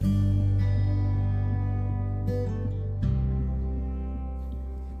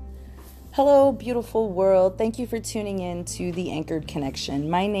Hello, beautiful world. Thank you for tuning in to The Anchored Connection.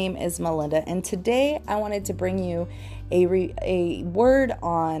 My name is Melinda, and today I wanted to bring you a word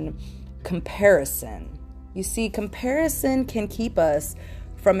on comparison. You see, comparison can keep us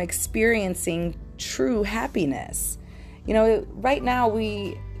from experiencing true happiness. You know, right now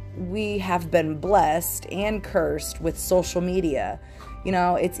we have been blessed and cursed with social media. You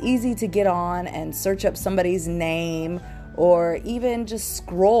know, it's easy to get on and search up somebody's name or even just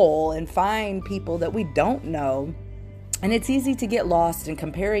scroll and find people that we don't know. And it's easy to get lost in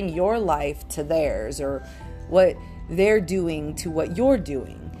comparing your life to theirs or what they're doing to what you're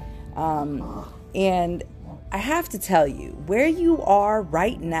doing. And I have to tell you, where you are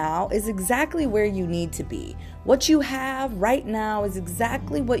right now is exactly where you need to be. What you have right now is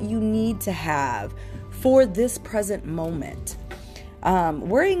exactly what you need to have for this present moment.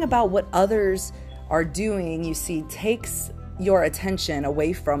 Worrying about what others are doing, you see, takes your attention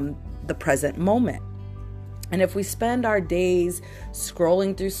away from the present moment. And if we spend our days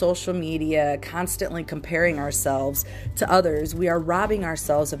scrolling through social media, constantly comparing ourselves to others, we are robbing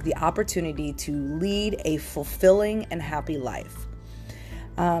ourselves of the opportunity to lead a fulfilling and happy life.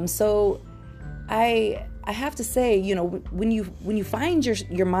 So I have to say, you know, when you find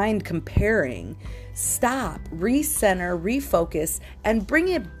your mind comparing, stop, recenter, refocus, and bring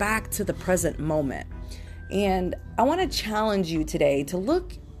it back to the present moment. And I want to challenge you today to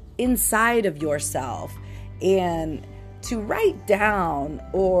look inside of yourself and to write down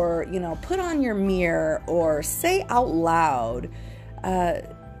or, you know, put on your mirror or say out loud,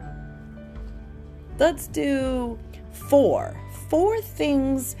 let's do four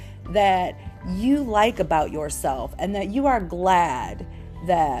things that you like about yourself and that you are glad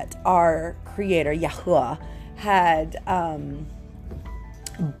that our Creator, Yahuwah, had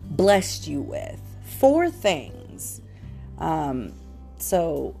blessed you with. 4 things.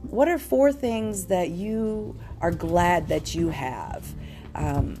 So what are 4 things that you are glad that you have?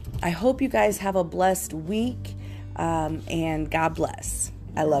 I hope you guys have a blessed week, and God bless.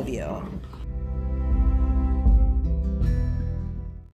 I love you.